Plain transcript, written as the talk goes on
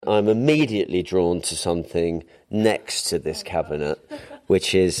I'm immediately drawn to something next to this cabinet,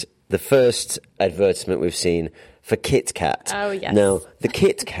 which is the first advertisement we've seen for Kit Kat. Oh, yes. Now, the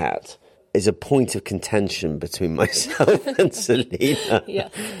Kit Kat is a point of contention between myself and Selena.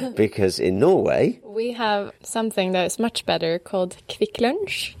 Yes. Because in Norway, We have something that is much better called Kvikk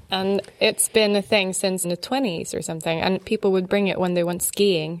Lunsj, and it's been a thing since the 20s or something, and people would bring it when they went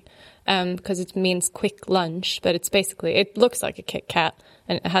skiing because it means quick lunch, but it's basically, it looks like a Kit Kat,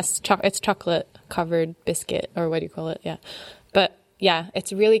 and it has it's chocolate-covered biscuit, or what do you call it, yeah. But yeah,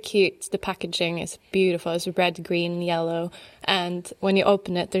 it's really cute. The packaging is beautiful. It's red, green, yellow, and when you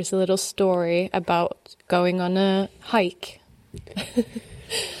open it, there's a little story about going on a hike.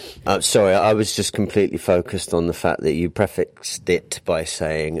 Sorry, I was just completely focused on the fact that you prefixed it by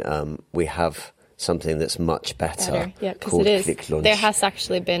saying we have something that's much better Yeah, because called it is. Kvikk Lunsj. There has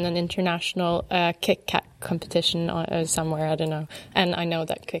actually been an international Kit Kat competition somewhere, I don't know, and I know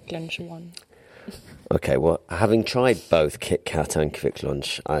that Kvikk Lunsj won. Okay, well, having tried both Kit Kat and Kvikk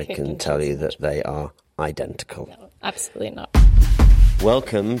Lunsj, I can tell you that they are identical. No, absolutely not.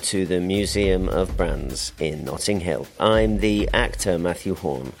 Welcome to the Museum of Brands in Notting Hill. I'm the actor Matthew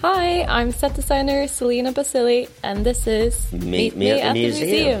Horn. Hi, I'm set designer Selena Basili, and this is Meet Me at the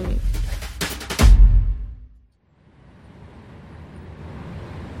Museum.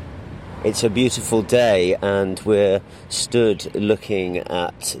 It's a beautiful day, and we're stood looking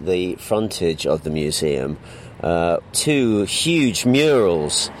at the frontage of the museum. Two huge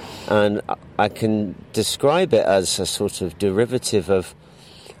murals, and I can describe it as a sort of derivative of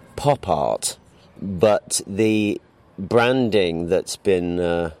pop art, but the branding that's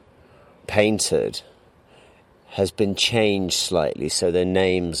been painted has been changed slightly, so their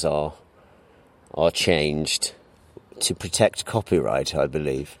names are changed to protect copyright, I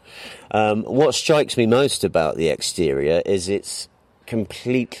believe. What strikes me most about the exterior is it's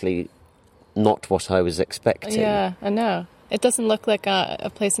completely not what I was expecting. Yeah, I know. It doesn't look like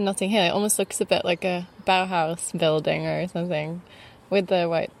a place in Notting Hill. It almost looks a bit like a Bauhaus building or something with the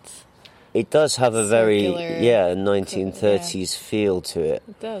white. It does have a very, circular 1930s feel to it.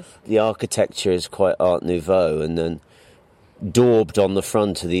 It does. The architecture is quite Art Nouveau, and then daubed on the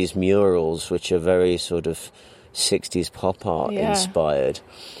front of these murals, which are very sort of 60s pop art inspired.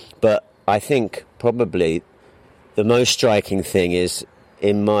 But I think probably the most striking thing is,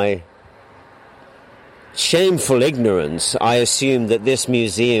 in my shameful ignorance, I assumed that this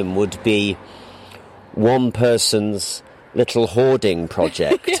museum would be one person's little hoarding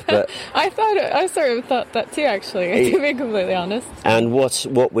project. Yeah, but I sort of thought that too, actually, to be completely honest. And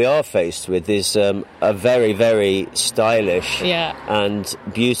what we are faced with is a very, very stylish and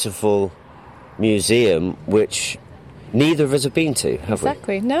beautiful museum, which neither of us have been to, have we?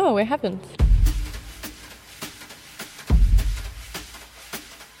 Exactly. No, we haven't.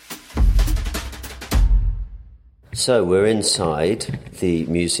 So we're inside the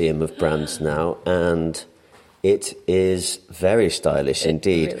Museum of Brands now, and it is very stylish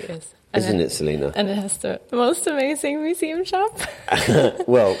indeed. It really is. Isn't it, Selena? And it has the most amazing museum shop.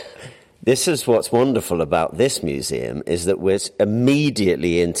 Well, this is what's wonderful about this museum, is that we're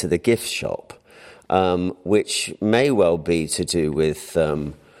immediately into the gift shop, which may well be to do with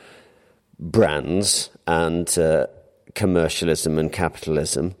brands and commercialism and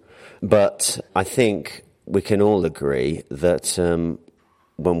capitalism. But I think we can all agree that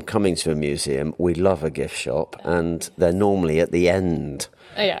when coming to a museum, we love a gift shop, and they're normally at the end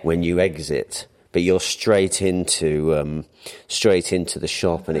when you exit. But you're straight into the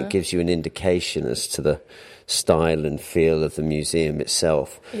shop, and it gives you an indication as to the style and feel of the museum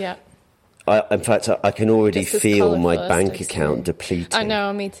itself. Yeah. In fact, I can already feel my bank account depleting. I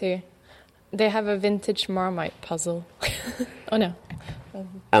know, me too. They have a vintage Marmite puzzle. Oh no.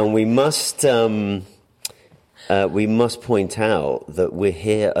 And we must point out that we're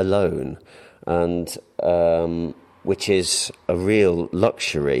here alone, and which is a real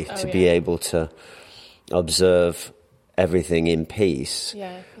luxury to be able to observe everything in peace.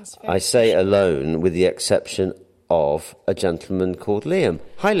 Yeah, I say alone with the exception of a gentleman called Liam.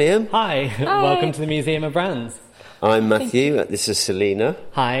 Hi, Liam. Hi. Welcome to the Museum of Brands. I'm Matthew. This is Selena.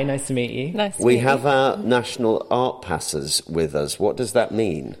 Hi, nice to meet you. Nice to We meet have you. our National Art Passes with us. What does that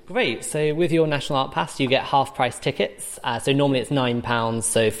mean? Great. So with your National Art Pass, you get half-price tickets. So normally it's £9,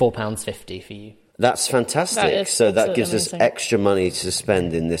 so £4.50 for you. That's fantastic. That is so that absolutely gives us amazing. extra money to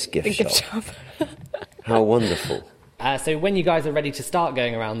spend in this gift shop. How wonderful. So when you guys are ready to start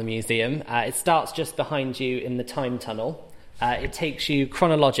going around the museum, it starts just behind you in the time tunnel. It takes you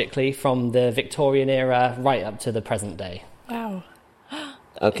chronologically from the Victorian era right up to the present day. Wow.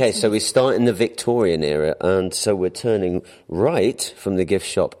 Okay, so we start in the Victorian era, and so we're turning right from the gift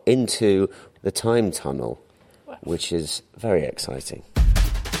shop into the time tunnel, which is very exciting.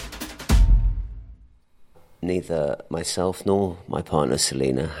 Neither myself nor my partner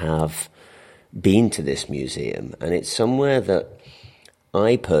Selina have been to this museum, and it's somewhere that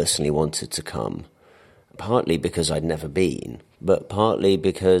I personally wanted to come, partly because I'd never been, but partly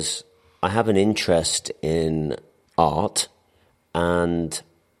because I have an interest in art and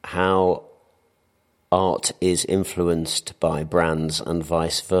how art is influenced by brands and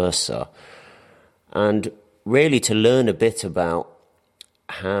vice versa. And really to learn a bit about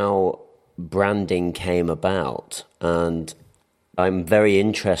how branding came about. And I'm very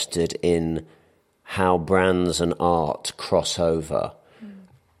interested in how brands and art cross over.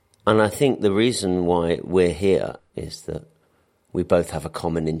 And I think the reason why we're here is that we both have a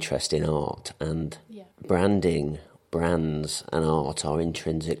common interest in art, and branding, brands and art are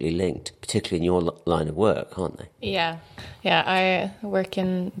intrinsically linked, particularly in your line of work, aren't they? Yeah. I work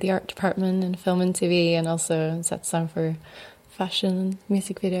in the art department in film and TV, and also set some for fashion and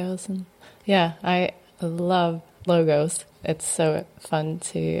music videos. And I love logos. It's so fun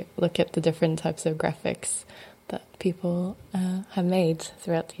to look at the different types of graphics that people have made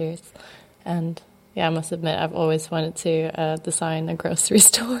throughout the years. And I must admit, I've always wanted to design a grocery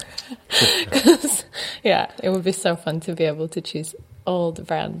store. Because, it would be so fun to be able to choose all the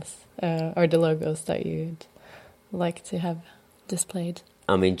brands or the logos that you'd like to have displayed.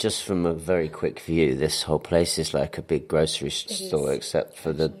 I mean, just from a very quick view, this whole place is like a big grocery store, except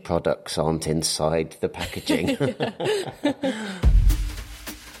for the products aren't inside the packaging.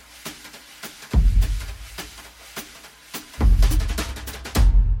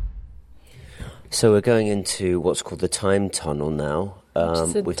 So we're going into what's called the time tunnel now. Which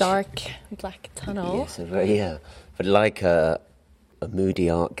is a dark black tunnel. Yes, but like a moody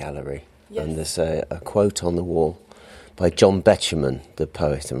art gallery. Yes. And there's a quote on the wall by John Betjeman, the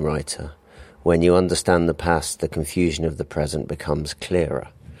poet and writer. When you understand the past, the confusion of the present becomes clearer.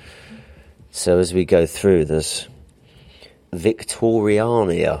 So as we go through, there's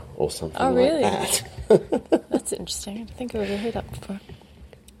Victoriania or something like that. That's interesting. I don't think I've ever heard that before.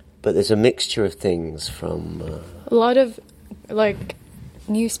 But there's a mixture of things from... a lot of, like,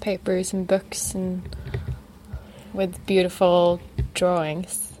 newspapers and books and with beautiful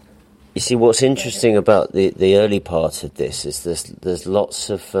drawings. You see, what's interesting about the early part of this is there's lots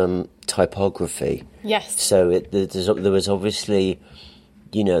of typography. Yes. So there was obviously,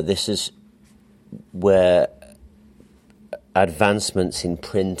 this is where advancements in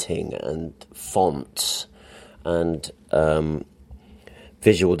printing and fonts and...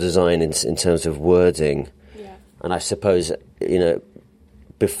 visual design in terms of wording, and I suppose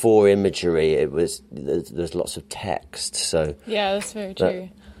before imagery there's lots of text. So that's very true.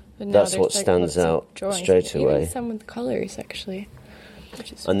 That's what stands out straight away. Even some with colours, actually.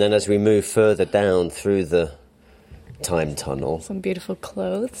 And then as we move further down through the time tunnel, some beautiful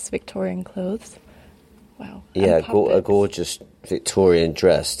clothes, Victorian clothes. Wow. Yeah, a gorgeous Victorian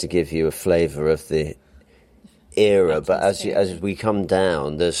dress to give you a flavour of the era, but as we come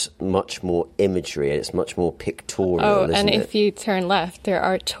down, there's much more imagery. It's much more pictorial. And if you turn left, there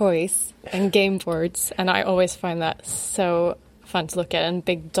are toys and game boards, and I always find that so fun to look at. And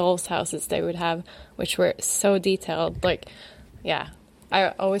big dolls' houses they would have, which were so detailed. I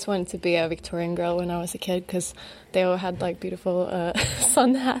always wanted to be a Victorian girl when I was a kid because they all had like beautiful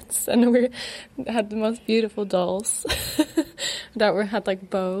sun hats, and we had the most beautiful dolls that had like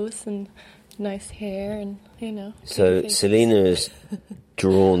bows and nice hair, and So Selina is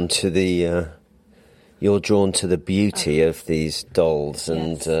drawn to the. You're drawn to the beauty of these dolls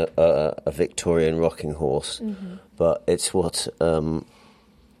and a Victorian rocking horse, but it's what a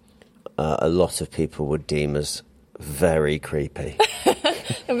lot of people would deem as very creepy.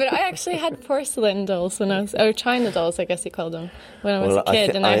 But I actually had porcelain dolls when I was, or China dolls, I guess you called them, when I was a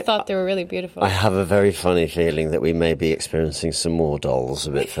kid, and I thought they were really beautiful. I have a very funny feeling that we may be experiencing some more dolls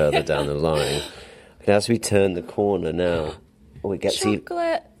a bit further down the line. And as we turn the corner now, we get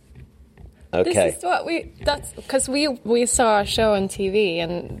chocolate. Okay. This is what that's because we saw a show on TV,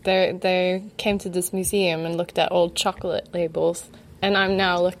 and they came to this museum and looked at old chocolate labels, and I'm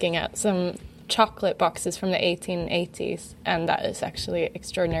now looking at some chocolate boxes from the 1880s, and that is actually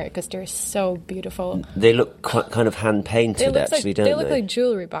extraordinary because they're so beautiful. They look kind of hand painted, actually, don't they? They look like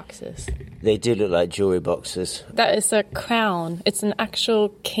jewelry boxes. They do look like jewelry boxes. That is a crown. It's an actual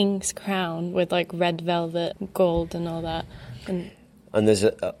king's crown with like red velvet, gold, and all that. And there's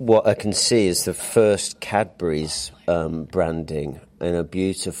what I can see is the first Cadbury's branding in a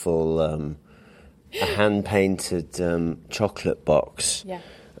beautiful, a hand painted chocolate box. Yeah.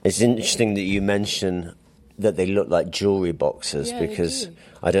 It's interesting that you mention that they look like jewellery boxes, Yeah, they because do.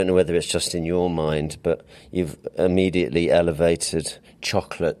 I don't know whether it's just in your mind, but you've immediately elevated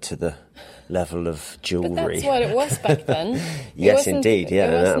chocolate to the level of But jewellery. that's what it was back then. It Yes, wasn't- indeed, yeah,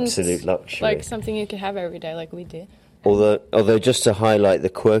 it an wasn't absolute luxury. Like something you could have every day, like we do. Although, just to highlight the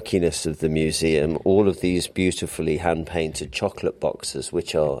quirkiness of the museum, all of these beautifully hand-painted chocolate boxes,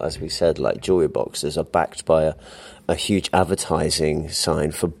 which are, as we said, like jewellery boxes, are backed by a huge advertising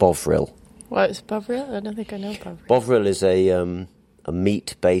sign for Bovril. What is Bovril? I don't think I know Bovril. Bovril is a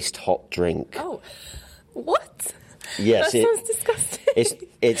meat-based hot drink. Oh, what? Yes, That sounds disgusting.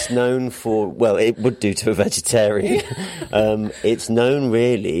 it's known for, well, it would do to a vegetarian. It's known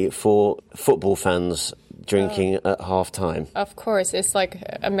really for football fans drinking at half-time. Of course, it's like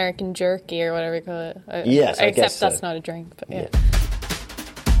American jerky or whatever you call it. Yes, I except guess so. that's not a drink. But yeah.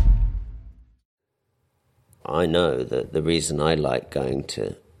 I know that the reason I like going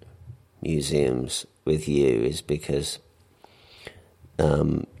to museums with you is because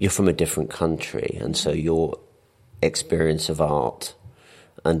you're from a different country, and so your experience of art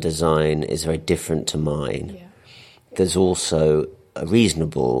and design is very different to mine. Yeah. There's also a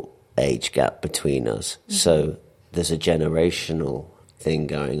reasonable age gap between us, so there's a generational thing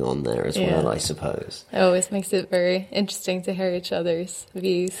going on there as well, I suppose. It always makes it very interesting to hear each other's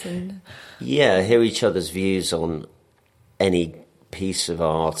views and Yeah, hear each other's views on any piece of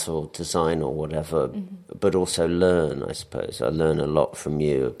art or design or whatever, but also learn, I suppose. I learn a lot from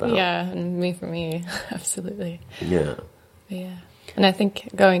you about... yeah, and me from you, absolutely. Yeah. Yeah, and I think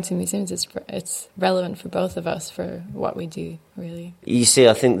going to museums it's relevant for both of us for what we do, really. You see,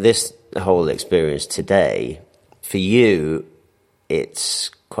 I think this whole experience today, for you, it's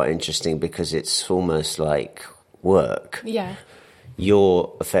quite interesting because it's almost like work. Yeah,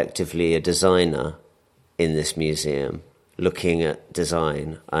 You're effectively a designer in this museum, looking at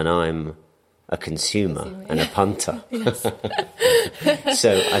design, and I'm a consumer and a punter.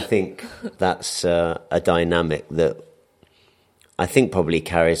 So I think that's a dynamic that I think probably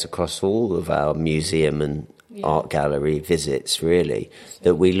carries across all of our museum and art gallery visits, really,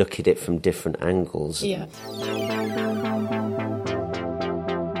 that we look at it from different angles. yeah.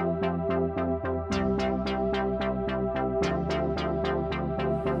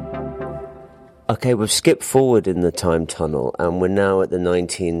 Okay, we've skipped forward in the time tunnel, and we're now at the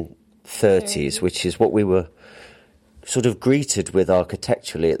 1930s, which is what we were sort of greeted with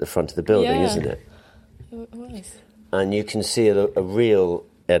architecturally at the front of the building, Yeah. isn't it? It was. And you can see a real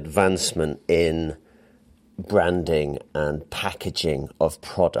advancement in branding and packaging of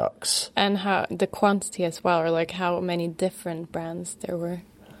products. And how the quantity as well, or like how many different brands there were.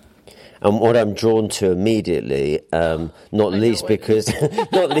 And what I'm drawn to immediately, not least because Eat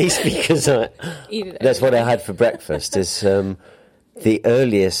it that's what every I had for breakfast, is the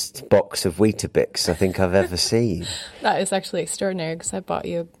earliest box of Weetabix I think I've ever seen. That is actually extraordinary because I bought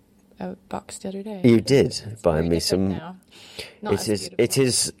you a box the other day. You did buy Very me different some. now. Not as It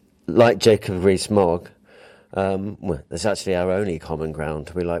is like Jacob Rees-Mogg. Well, that's actually our only common ground.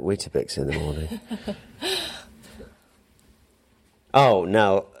 We like Weetabix in the morning. Oh,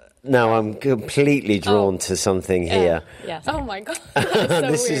 now I'm completely drawn to something here. Yes. Oh my god. That's so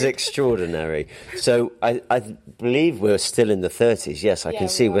This is weird. extraordinary. So I believe we're still in the 30s. Yes, I can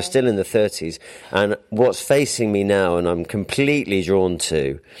see we're still in the 30s. And what's facing me now, and I'm completely drawn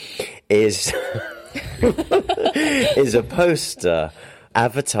to, is is a poster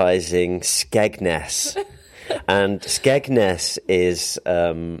advertising Skegness. And Skegness is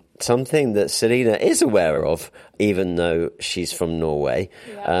something that Selena is aware of, even though she's from Norway,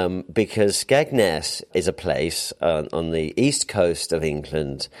 because Skegness is a place on the east coast of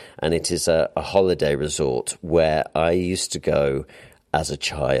England, and it is a holiday resort where I used to go as a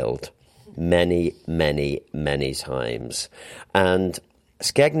child many, many, many times. And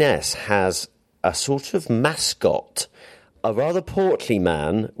Skegness has a sort of mascot, a rather portly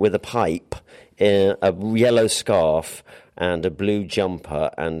man with a pipe, a yellow scarf and a blue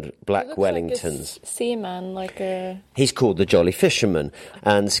jumper and black Wellingtons. Like a seaman, like a... He's called the Jolly Fisherman.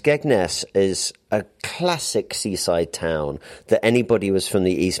 And Skegness is a classic seaside town that anybody who was from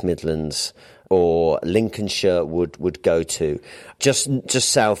the East Midlands or Lincolnshire would go to. Just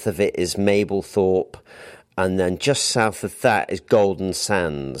south of it is Mablethorpe, and then just south of that is Golden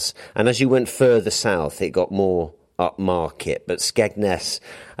Sands. And as you went further south, it got more upmarket, but Skegness,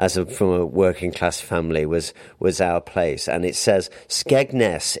 from a working class family, was our place. And it says,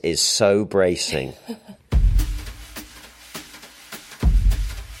 Skegness is so bracing.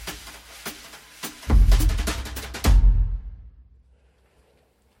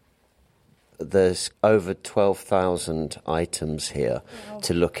 there's over 12,000 items here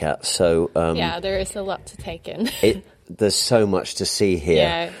to look at. So yeah, there is a lot to take in. There's so much to see here.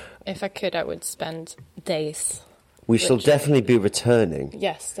 Yeah, if I could, I would spend days. We shall definitely be returning.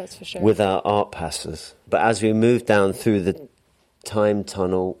 Yes, that's for sure. With our art passes. But as we move down through the time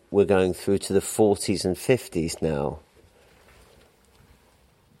tunnel, we're going through to the 40s and 50s now.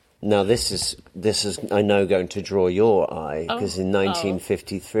 Now this is I know going to draw your eye, because in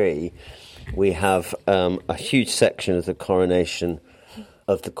 1953 we have a huge section of the coronation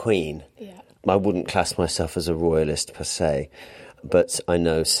of the Queen. Yeah. I wouldn't class myself as a royalist per se, but I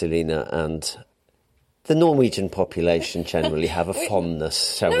know Selina and the Norwegian population generally have a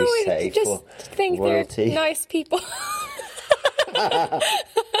fondness, shall we say, just for think royalty. They're nice people.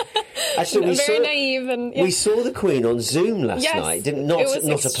 Actually, very naive, and we saw the Queen on Zoom last night. Not a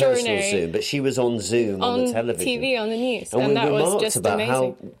personal Zoom, but she was on Zoom on the television, TV, on the news, and we that remarked was just about amazing.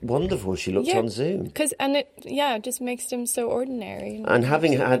 how wonderful she looked on Zoom. It just makes them so ordinary. And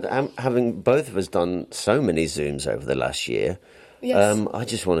having both of us done so many Zooms over the last year, I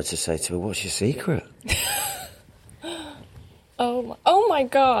just wanted to say to her, "What's your secret?" Oh my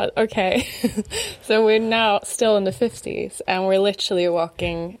God, okay. So we're now still in the 50s, and we're literally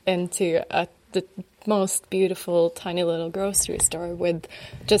walking into the most beautiful tiny little grocery store with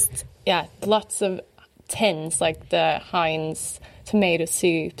just, lots of tins, like the Heinz tomato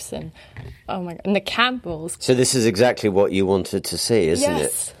soups, and oh my God, and the Campbell's. So this is exactly what you wanted to see, isn't it?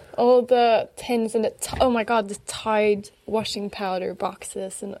 Yes, all the tins and oh my God, the Tide washing powder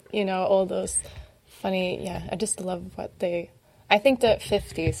boxes, and, all those funny, I just love what I think the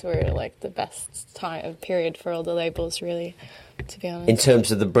 50s were like the best period for all the labels, really, to be honest. In terms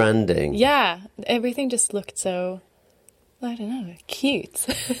of the branding? Yeah, everything just looked so, I don't know, cute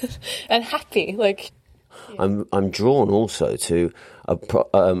and happy. Like, I'm drawn also to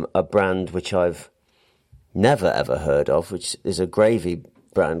a brand which I've never ever heard of, which is a gravy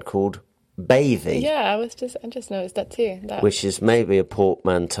brand called Bavey. Yeah, I just noticed that too. Which is maybe a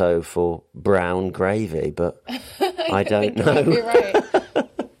portmanteau for brown gravy, but I don't know. You might be right.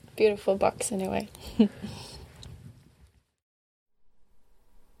 Beautiful box anyway.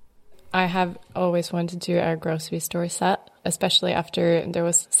 I have always wanted to do a grocery store set, especially after there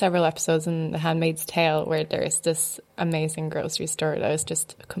was several episodes in The Handmaid's Tale where there is this amazing grocery store that is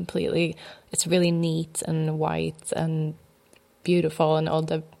just it's really neat and white and beautiful, and all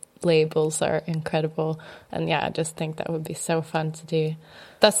the labels are incredible, and I just think that would be so fun to do.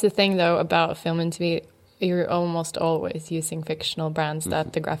 That's the thing though about film and TV, you're almost always using fictional brands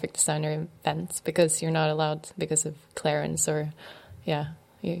that the graphic designer invents, because you're not allowed, because of clearance, or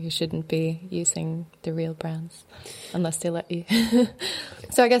you shouldn't be using the real brands unless they let you.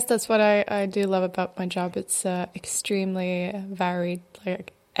 So I guess that's what I do love about my job. It's extremely varied,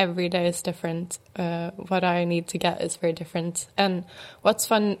 like every day is different. What I need to get is very different. And what's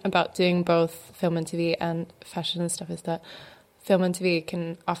fun about doing both film and TV and fashion and stuff is that film and TV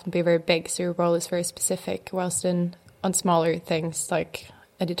can often be very big, so your role is very specific, whilst on smaller things like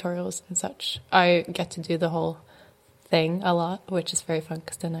editorials and such, I get to do the whole thing a lot, which is very fun,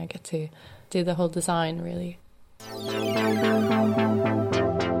 because then I get to do the whole design, really.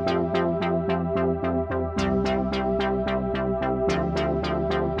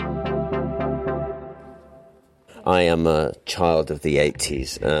 I am a child of the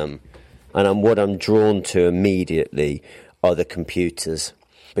 80s, and what I'm drawn to immediately are the computers,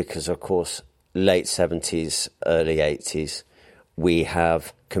 because, of course, late 70s, early 80s, we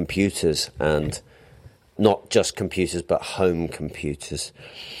have computers, and not just computers, but home computers.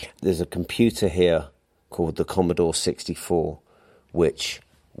 There's a computer here called the Commodore 64, which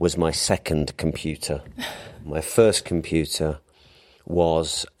was my second computer. My first computer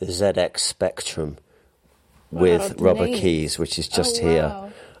was the ZX Spectrum, with rubber keys, which is just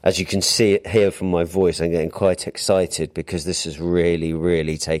here. As you can hear from my voice, I'm getting quite excited, because this is really,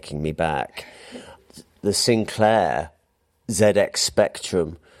 really taking me back. The Sinclair ZX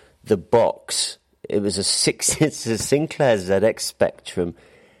Spectrum, the box, it's a Sinclair ZX Spectrum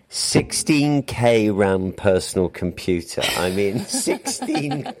 16K RAM personal computer. I mean,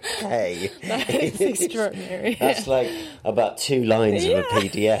 16K. That is extraordinary. That's like about 2 lines of a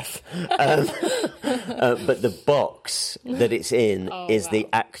PDF. But the box that it's in is the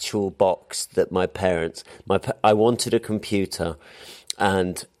actual box that my parents... I wanted a computer,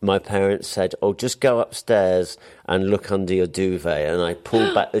 and my parents said, just go upstairs and look under your duvet. And I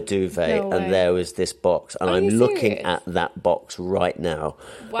pulled back the duvet, and there was this box. And I'm looking at that box right now.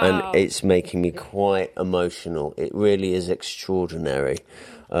 Wow. And it's making me quite emotional. It really is extraordinary.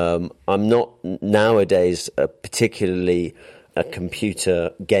 I'm not nowadays particularly a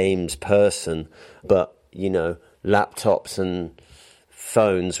computer games person, but, laptops and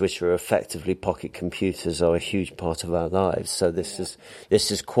phones, which are effectively pocket computers, are a huge part of our lives. So this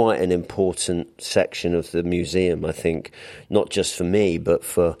is quite an important section of the museum, I think, not just for me, but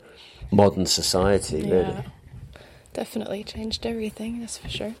for modern society, really. Yeah, definitely changed everything, that's for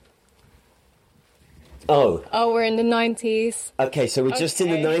sure. Oh, we're in the 90s. Okay, so we're just in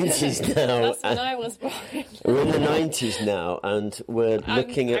the 90s now. That's when I was born. We're in the 90s now, and we're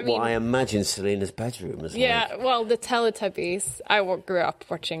looking at what I imagine Selena's bedroom as well. Yeah, well, the Teletubbies. I grew up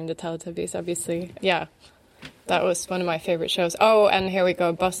watching the Teletubbies, obviously. Yeah, that was one of my favourite shows. Oh, and here we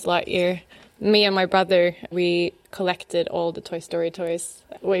go, Buzz Lightyear. Me and my brother, we collected all the Toy Story toys.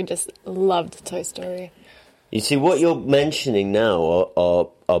 We just loved Toy Story. You see, what you're mentioning now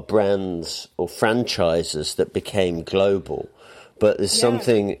are brands or franchises that became global, but there's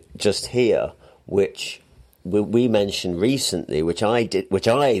something just here which we mentioned recently, which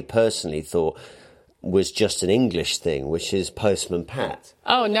I personally thought was just an English thing, which is Postman Pat.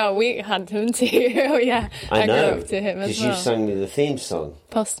 Oh no, we had him too. Oh yeah, I know, grew up to him as well. Because you sang me the theme song.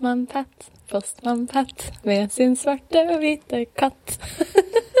 Postman Pat med sin svarte vita katt.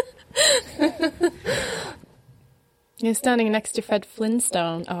 He's standing next to Fred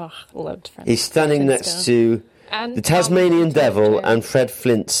Flintstone. Oh, loved Fred. He's standing next to the Tasmanian Devil and Fred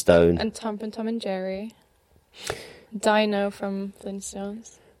Flintstone. And Tom and Jerry. Dino from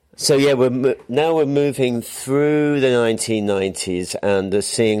Flintstones. So yeah, we're moving through the 1990s and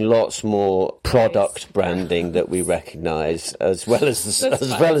seeing lots more product branding that we recognise, as well as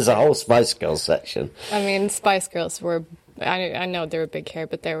the whole Spice Girls section. I mean, Spice Girls were. I know they were big here,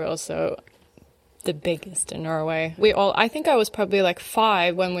 but they were also the biggest in Norway. I think I was probably like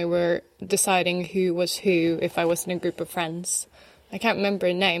 5 when we were deciding who was who if I was in a group of friends. I can't remember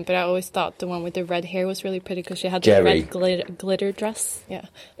her name, but I always thought the one with the red hair was really pretty because she had the red glitter dress. Yeah,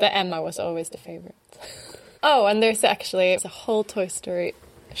 but Emma was always the favourite. Oh, and there's a whole Toy Story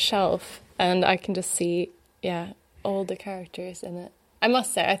shelf, and I can just see, all the characters in it. I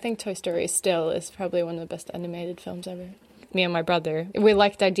must say, I think Toy Story still is probably one of the best animated films ever. Me and my brother, we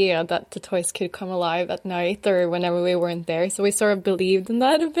liked the idea that the toys could come alive at night or whenever we weren't there. So we sort of believed in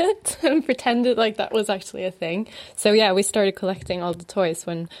that a bit and pretended like that was actually a thing. So yeah, we started collecting all the toys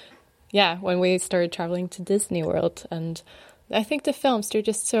when we started traveling to Disney World. And I think the films, they're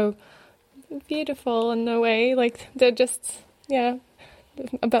just so beautiful in a way. Like, they're just,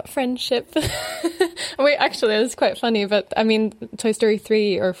 about friendship. It was quite funny, but I mean, Toy Story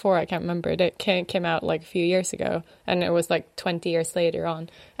 3 or 4, I can't remember, it came out like a few years ago, and it was like 20 years later on,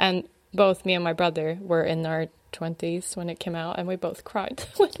 and both me and my brother were in our 20s when it came out, and we both cried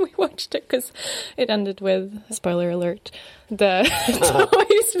when we watched it, because it ended with, spoiler alert, the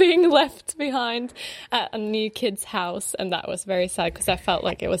toys being left behind at a new kid's house, and that was very sad, because I felt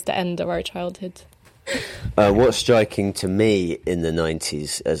like it was the end of our childhood. What's striking to me in the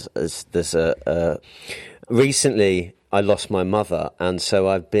 90s as there's recently I lost my mother, and so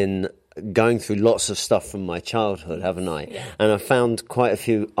I've been going through lots of stuff from my childhood, haven't I? Yeah. And I found quite a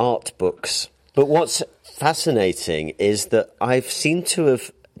few art books. But what's fascinating is that I've seemed to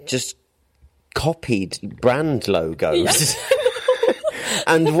have just copied brand logos. Yeah.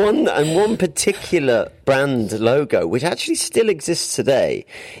 And one particular brand logo, which actually still exists today,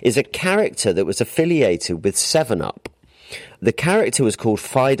 is a character that was affiliated with 7-Up. The character was called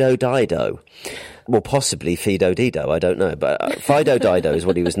Fido Dido. Well, possibly Fido Dido, I don't know. But Fido Dido is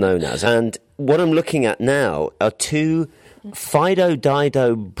what he was known as. And what I'm looking at now are 2 Fido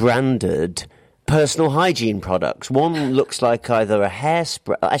Dido branded personal hygiene products. One looks like either a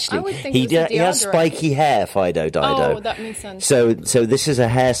hairspray. Actually, he has spiky hair, Fido Dido. Oh, that makes sense. So this is a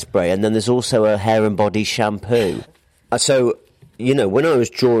hairspray, and then there's also a hair and body shampoo. So, when I was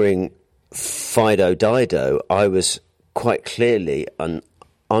drawing Fido Dido, I was quite clearly and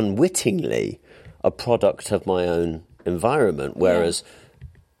unwittingly a product of my own environment, whereas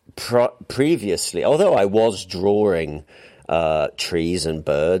previously, although I was drawing trees and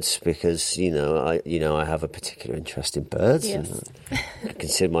birds, because I have a particular interest in birds. Yes. And I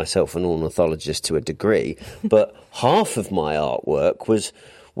consider myself an ornithologist to a degree, but half of my artwork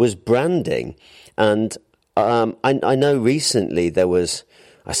was branding, and I know recently there was.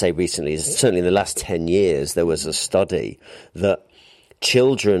 I say recently, certainly in the last 10 years, there was a study that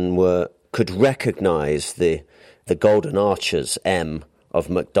children could recognise the Golden Arches M of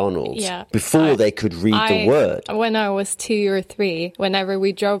McDonald's before they could read the word. When I was 2 or 3, whenever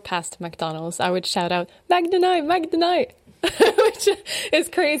we drove past McDonald's, I would shout out, "Magnanite, Magnanite!" which is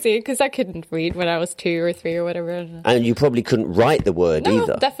crazy because I couldn't read when I was 2 or 3 or whatever. And you probably couldn't write the word No,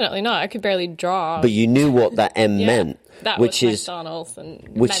 either. definitely not. I could barely draw. But you knew what that M meant, that which was is McDonald's and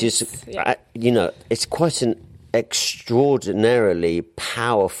which Men's, is it's quite an extraordinarily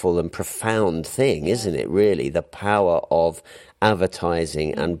powerful and profound thing, isn't it? Really, the power of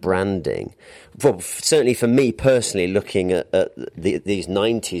advertising and branding. Well, certainly for me personally, looking at these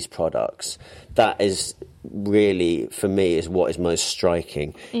 90s products, that is really, for me, is what is most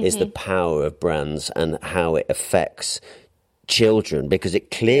striking, is the power of brands and how it affects children, because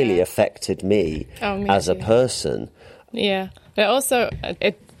it clearly affected me as a person. Yeah, but also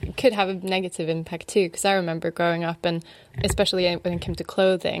it could have a negative impact too, because I remember growing up, and especially when it came to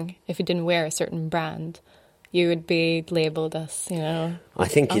clothing, if you didn't wear a certain brand, you would be labelled as, I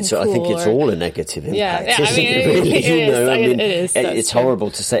think it's uncool all a negative impact. Yeah, I mean, it really? it is. It's horrible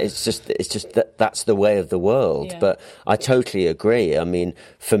to say. It's just that's the way of the world. Yeah. But I totally agree. I mean,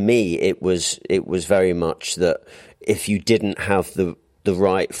 for me, it was very much that if you didn't have the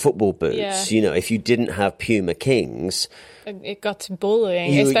right football boots, if you didn't have Puma Kings, it got to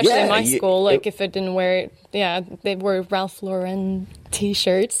bullying, especially in my school. If I didn't wear they wore Ralph Lauren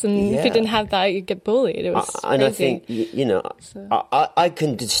T-shirts, and if you didn't have that, you'd get bullied. It was crazy. And I think, I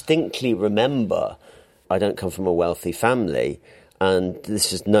can distinctly remember, I don't come from a wealthy family, and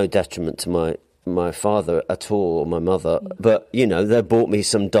this is no detriment to my father at all, or my mother, but they bought me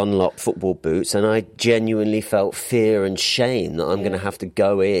some Dunlop football boots, and I genuinely felt fear and shame that I'm going to have to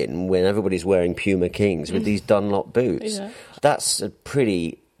go in when everybody's wearing Puma Kings with these Dunlop boots. That's a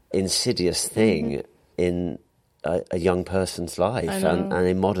pretty insidious thing in a young person's life and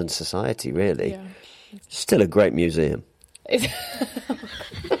in modern society, really. Still a great museum.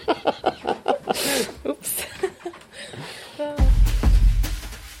 Oops.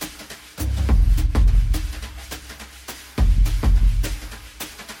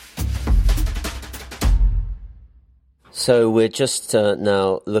 So we're just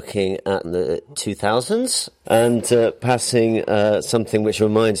now looking at the 2000s and passing something which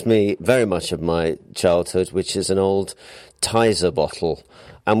reminds me very much of my childhood, which is an old Tizer bottle.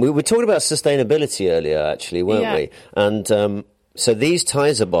 And we were talking about sustainability earlier, actually, weren't we? And so these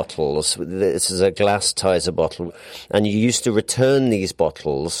Tizer bottles, this is a glass Tizer bottle, and you used to return these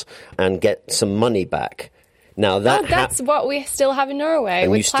bottles and get some money back. Now that's what we still have in Norway.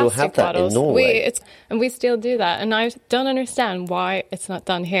 And with you still have that bottles. in Norway. And we still do that. And I don't understand why it's not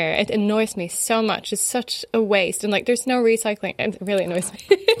done here. It annoys me so much. It's such a waste. And there's no recycling. It really annoys me.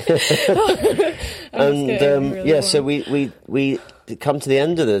 So we come to the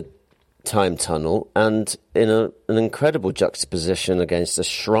end of the time tunnel, and in an incredible juxtaposition against the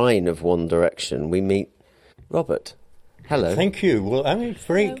shrine of One Direction, we meet Robert. Hello. Thank you. Well, it's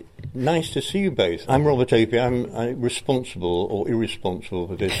very nice to see you both. I'm Robert Opie. I'm responsible or irresponsible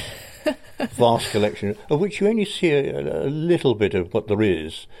for this vast collection, of which you only see a little bit of what there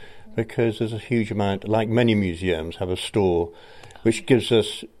is, because there's a huge amount, like many museums, have a store which gives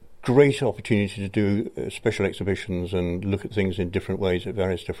us great opportunity to do special exhibitions and look at things in different ways at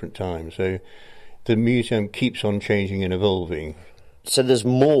various different times. So the museum keeps on changing and evolving. So there's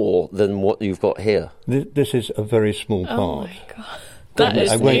more than what you've got here? This is a very small part. Oh my God. That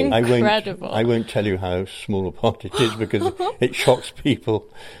is incredible. I won't tell you how small a part it is because it shocks people.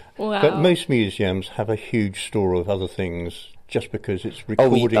 Wow. But most museums have a huge store of other things just because it's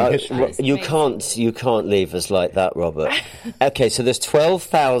recording history. You can't leave us like that, Robert. Okay, so there's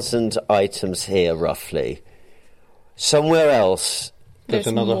 12,000 items here, roughly. Somewhere else... There's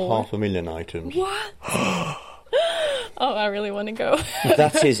another more. 500,000 items. What? Oh, I really want to go.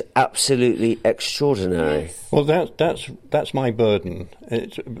 That is absolutely extraordinary. Yes. Well, that's my burden.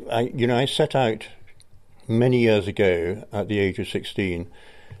 I set out many years ago, at the age of 16,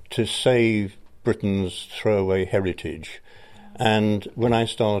 to save Britain's throwaway heritage. And when I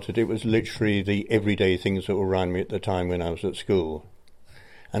started, it was literally the everyday things that were around me at the time when I was at school.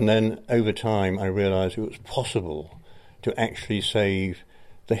 And then over time, I realised it was possible to actually save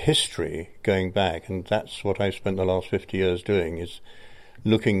the history going back, and that's what I've spent the last 50 years doing, is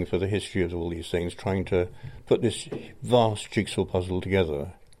looking for the history of all these things, trying to put this vast jigsaw puzzle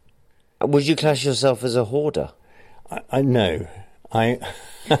together. Would you class yourself as a hoarder? I know.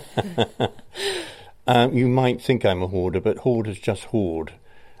 You might think I'm a hoarder, but hoarders just hoard.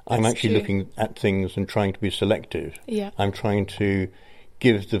 I'm actually looking at things and trying to be selective. Yeah. I'm trying to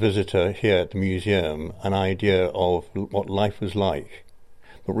give the visitor here at the museum an idea of what life was like,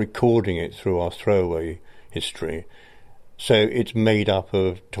 but recording it through our throwaway history. So it's made up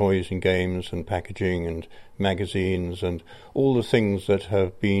of toys and games and packaging and magazines and all the things that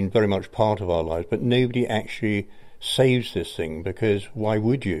have been very much part of our lives, but nobody actually saves this thing, because why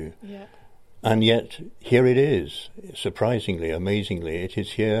would you? Yeah. And yet, here it is. Surprisingly, amazingly, it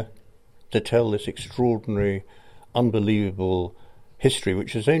is here to tell this extraordinary, unbelievable history,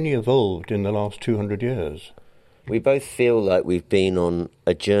 which has only evolved in the last 200 years. We both feel like we've been on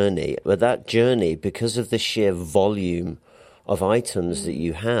a journey, but that journey, because of the sheer volume of items that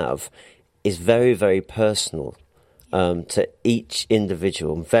you have, is very, very personal to each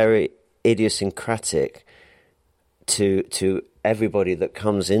individual, very idiosyncratic to everybody that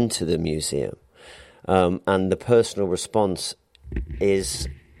comes into the museum. And the personal response is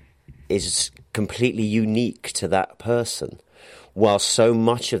completely unique to that person. While so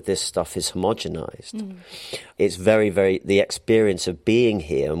much of this stuff is homogenized, it's very, very, the experience of being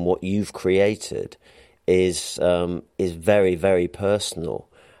here and what you've created is very, very personal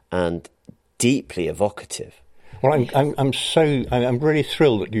and deeply evocative. Well, I'm really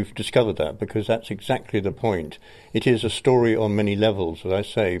thrilled that you've discovered that, because that's exactly the point. It is a story on many levels, as I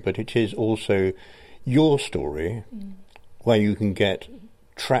say, but it is also your story, where you can get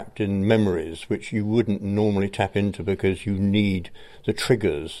trapped in memories which you wouldn't normally tap into because you need the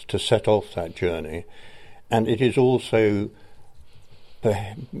triggers to set off that journey. And it is also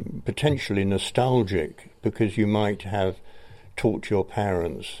potentially nostalgic, because you might have talked to your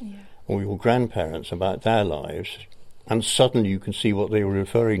parents or your grandparents about their lives, and suddenly you can see what they were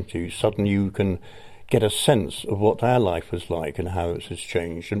referring to. Suddenly you can get a sense of what their life was like and how it has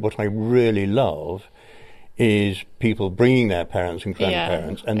changed. And what I really love is people bringing their parents and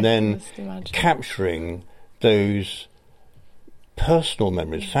grandparents and then capturing those personal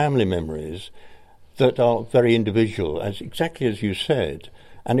memories, family memories that are very individual, exactly as you said,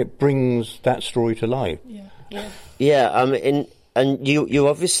 and it brings that story to life. And you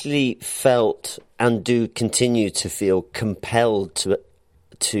obviously felt and do continue to feel compelled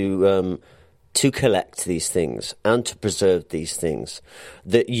to collect these things and to preserve these things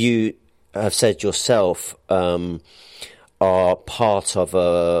that you have said yourself are part of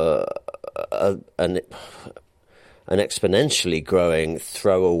an exponentially growing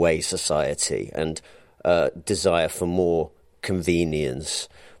throwaway society and desire for more convenience.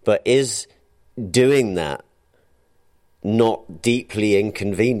 But is doing that not deeply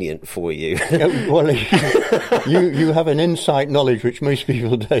inconvenient for you? Well, you have an insight knowledge which most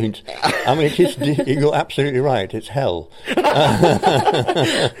people don't. I mean, you're absolutely right. It's hell.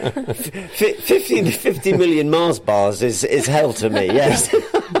 50 million Mars bars is hell to me, yes.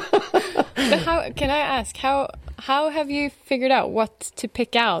 But can I ask, how have you figured out what to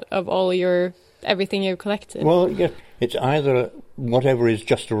pick out of everything you've collected? Well, yeah, it's either whatever is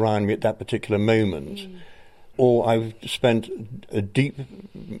just around me at that particular moment, or I've spent a deep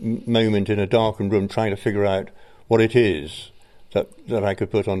moment in a darkened room trying to figure out what it is that I could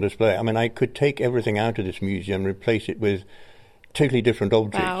put on display. I mean, I could take everything out of this museum and replace it with totally different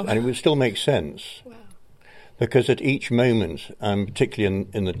objects, and it would still make sense. Wow. Because at each moment, particularly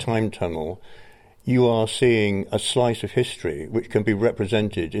in the time tunnel, you are seeing a slice of history which can be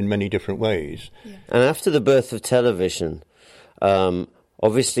represented in many different ways. Yeah. And after the birth of television,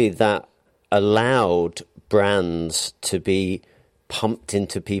 obviously that allowed brands to be pumped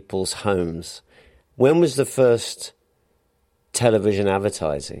into people's homes. When was the first television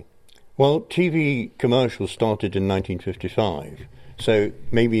advertising? Well, TV commercials started in 1955, so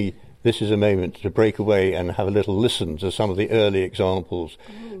maybe this is a moment to break away and have a little listen to some of the early examples.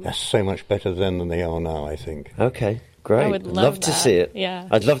 They're so much better then than they are now, I think. Okay, great. I would love to see it. Yeah.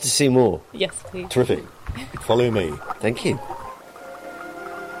 I'd love to see more. Yes, please. Terrific. Follow me. Thank you.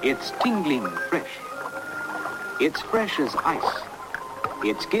 It's tingling fresh. It's fresh as ice.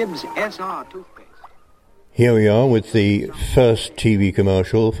 It's Gibbs SR toothpaste. Here we are with the first TV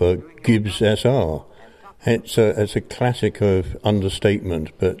commercial for Gibbs SR. It's a classic of understatement,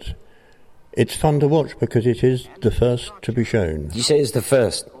 but it's fun to watch because it is the first to be shown. Did you say it's the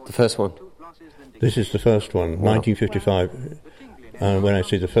first one? This is the first one, wow. 1955. When I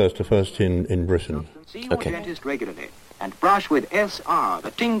say the first in Britain. See your dentist regularly and brush with SR,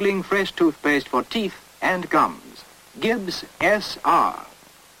 the tingling fresh toothpaste for teeth and gums. Gibbs SR.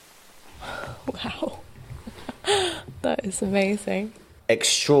 Wow. That is amazing.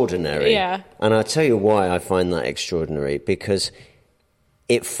 Extraordinary. Yeah. And I'll tell you why I find that extraordinary, because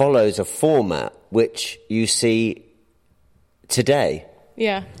it follows a format which you see today.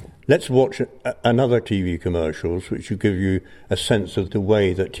 Yeah. Let's watch another TV commercials which will give you a sense of the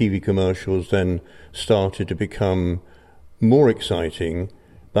way that TV commercials then started to become more exciting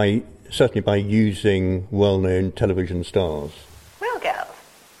certainly by using well-known television stars. Well, girls,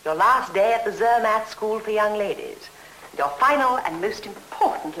 your last day at the Zermatt School for Young Ladies. Your final and most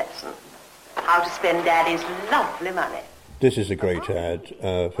important lesson. how to spend Daddy's lovely money. This is a great ad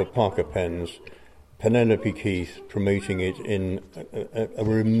for Parker Pens. Penelope Keith promoting it in a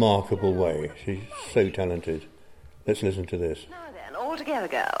remarkable way. She's so talented. Let's listen to this. Now then, all together,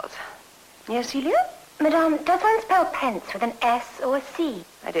 girls. Yes, Celia? Madame, does one spell pence with an S or a C?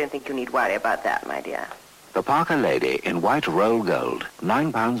 I don't think you need worry about that, my dear. The Parker Lady in white roll gold,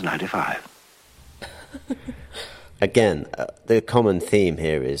 £9.95. Again, the common theme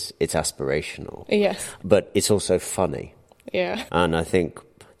here is it's aspirational. Yes. But it's also funny. Yeah. And I think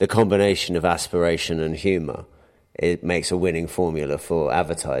the combination of aspiration and humour, it makes a winning formula for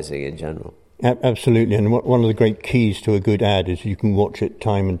advertising in general. Absolutely, and one of the great keys to a good ad is you can watch it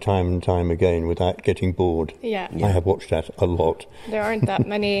time and time and time again without getting bored. Yeah. I have watched that a lot. There aren't that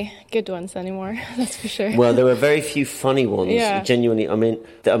many good ones anymore, that's for sure. Well, there were very few funny ones. Yeah. Genuinely, I mean,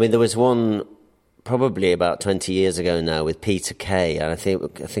 there was one probably about 20 years ago now with Peter Kay, and I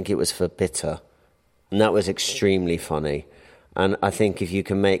think it was for Bitter, and that was extremely funny. And I think if you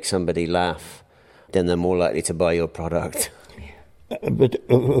can make somebody laugh, then they're more likely to buy your product. But,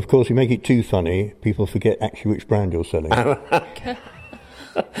 of course, you make it too funny, people forget actually which brand you're selling.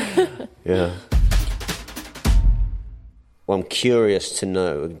 Yeah. Well, I'm curious to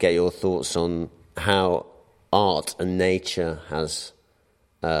know, get your thoughts on how art and nature has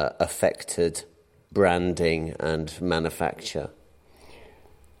affected branding and manufacture.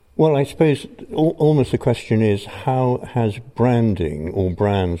 Well, I suppose almost the question is, how has branding or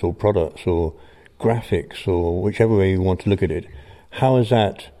brands or products or graphics or whichever way you want to look at it, how has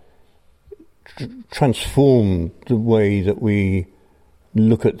that transformed the way that we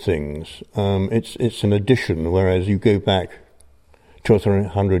look at things? It's an addition, whereas you go back 200 or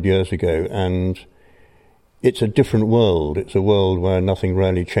 300 years ago and it's a different world. It's a world where nothing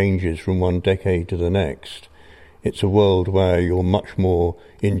really changes from one decade to the next. It's a world where you're much more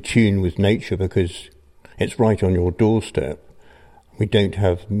in tune with nature because it's right on your doorstep. We don't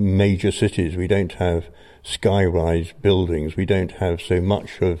have major cities. We don't have sky-rise buildings. We don't have so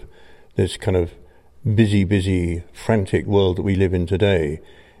much of this kind of busy, frantic world that we live in today.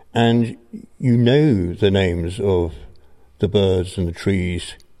 And you know the names of the birds and the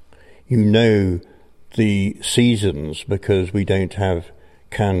trees. You know the seasons because we don't have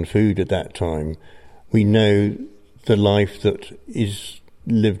canned food at that time. We know the life that is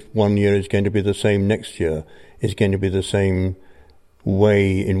lived one year is going to be the same next year, is going to be the same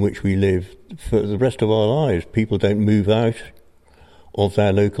way in which we live for the rest of our lives. People don't move out of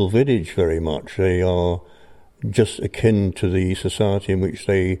their local village very much. They are just akin to the society in which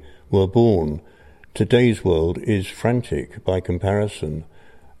they were born. Today's world is frantic by comparison,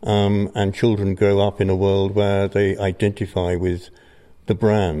 and children grow up in a world where they identify with the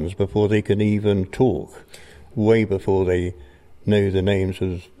brands before they can even talk, way before they know the names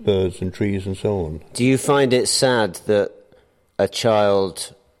of birds and trees and so on. Do you find it sad that a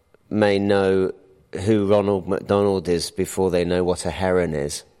child may know who Ronald McDonald is before they know what a heron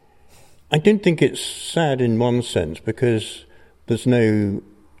is? I don't think it's sad in one sense because there's no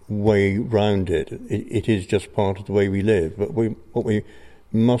way round it. It is just part of the way we live. But what we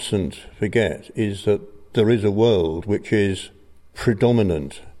mustn't forget is that there is a world which is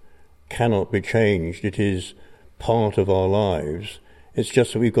predominant, cannot be changed. It is part of our lives. It's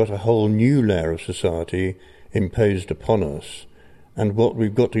just that we've got a whole new layer of society imposed upon us. And what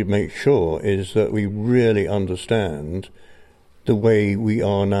we've got to make sure is that we really understand the way we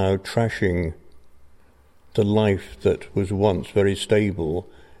are now trashing the life that was once very stable,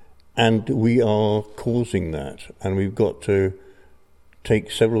 and we are causing that. And we've got to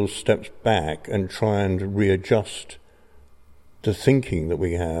take several steps back and try and readjust the thinking that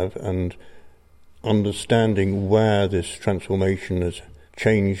we have and understanding where this transformation has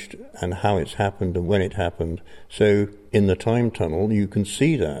changed and how it's happened and when it happened. So in the time tunnel you can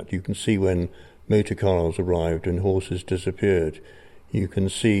see that. You can see when motor cars arrived and horses disappeared. You can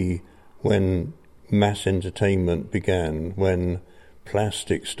see when mass entertainment began, when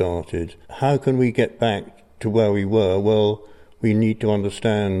plastic started. How can we get back to where we were? Well, we need to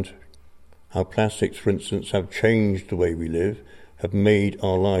understand how plastics, for instance, have changed the way we live, have made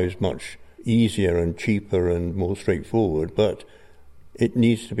our lives much easier and cheaper and more straightforward, but it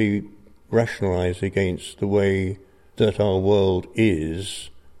needs to be rationalised against the way that our world is,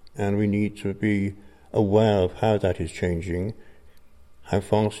 and we need to be aware of how that is changing, how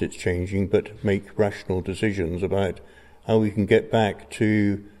fast it's changing, but make rational decisions about how we can get back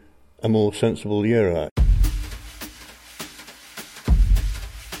to a more sensible era.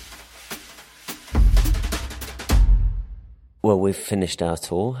 Well, we've finished our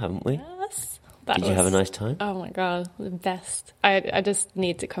tour, haven't we? Yes. Did you have a nice time? Oh my God, the best. I just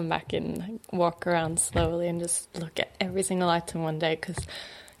need to come back and walk around slowly and just look at every single item one day because,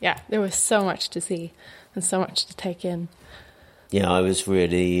 yeah, there was so much to see and so much to take in. Yeah, I was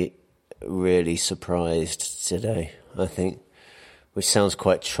really, really surprised today, I think, which sounds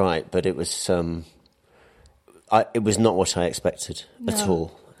quite trite, but it was it was not what I expected at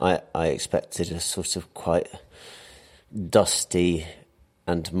all. I expected a sort of quite dusty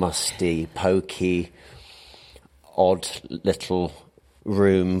and musty, pokey, odd little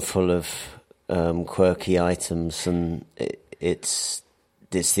room full of quirky items, and it's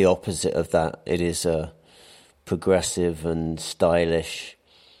the opposite of that. It is a progressive and stylish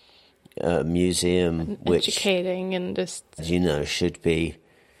museum, And which, educating and just, should be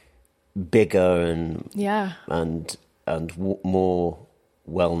bigger and yeah. and more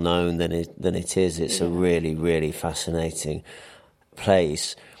well known than it is. It's a really, really fascinating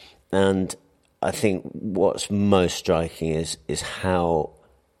place, and I think what's most striking is how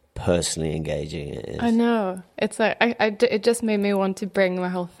personally engaging it is. I know. It's like it just made me want to bring my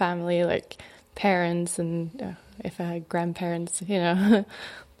whole family, like parents and if I had grandparents, it'd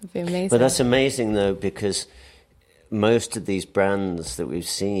be amazing. But that's amazing though, because most of these brands that we've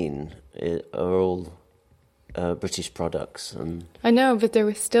seen are all British products, and I know, but there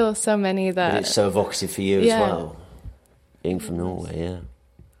were still so many that it's so evocative for you as well, being from Norway. Yeah.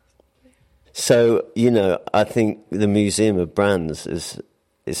 So I think the Museum of Brands is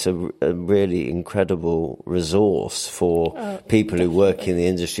a really incredible resource for people who work in the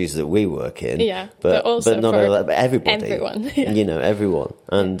industries that we work in. Yeah, but also not for only that, but everybody, everyone. Yeah. Everyone,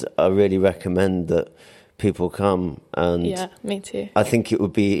 and I really recommend that people come. And yeah, me too. I think it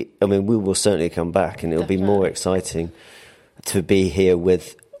would be. I mean, we will certainly come back, and it'll be more exciting to be here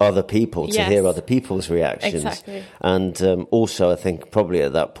with other people, to hear other people's reactions. Exactly. And also, I think probably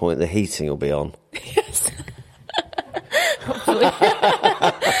at that point the heating will be on. Yes. Hopefully.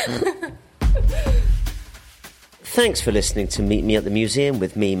 Thanks for listening to Meet Me at the Museum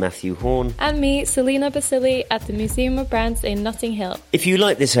with me, Matthew Horn. And me, Selena Basili, at the Museum of Brands in Notting Hill. If you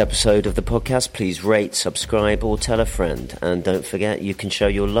like this episode of the podcast, please rate, subscribe, or tell a friend. And don't forget, you can show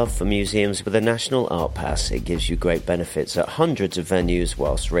your love for museums with a National Art Pass. It gives you great benefits at hundreds of venues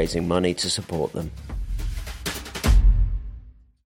whilst raising money to support them.